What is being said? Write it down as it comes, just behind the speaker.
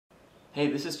Hey,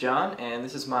 this is John, and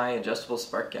this is my adjustable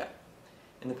spark gap.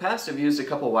 In the past I've used a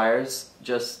couple wires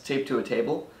just taped to a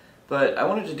table, but I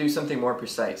wanted to do something more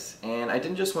precise, and I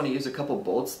didn't just want to use a couple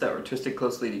bolts that were twisted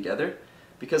closely together,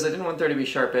 because I didn't want there to be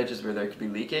sharp edges where there could be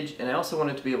leakage, and I also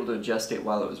wanted to be able to adjust it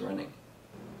while it was running.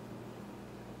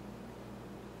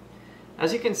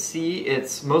 As you can see,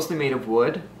 it's mostly made of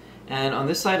wood, and on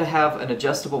this side I have an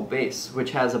adjustable base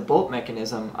which has a bolt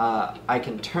mechanism I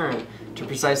can turn to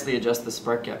precisely adjust the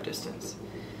spark gap distance.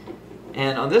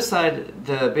 And on this side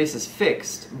the base is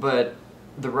fixed, but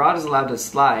the rod is allowed to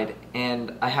slide,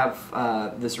 and I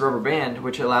have this rubber band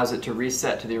which allows it to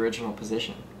reset to the original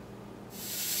position.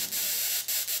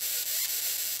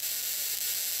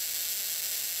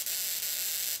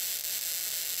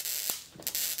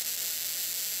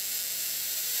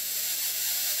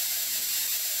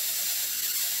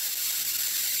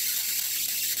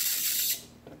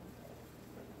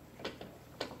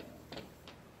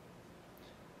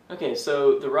 Okay,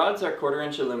 so the rods are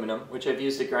 1/4-inch aluminum, which I've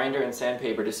used a grinder and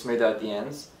sandpaper to smooth out the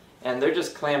ends, and they're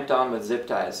just clamped on with zip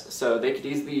ties, so they could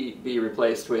easily be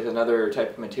replaced with another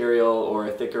type of material or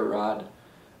a thicker rod.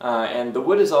 And the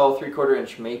wood is all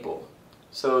 3/4-inch maple.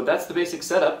 So that's the basic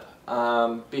setup.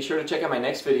 Be sure to check out my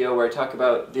next video where I talk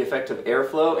about the effect of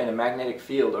airflow and a magnetic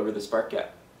field over the spark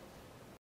gap.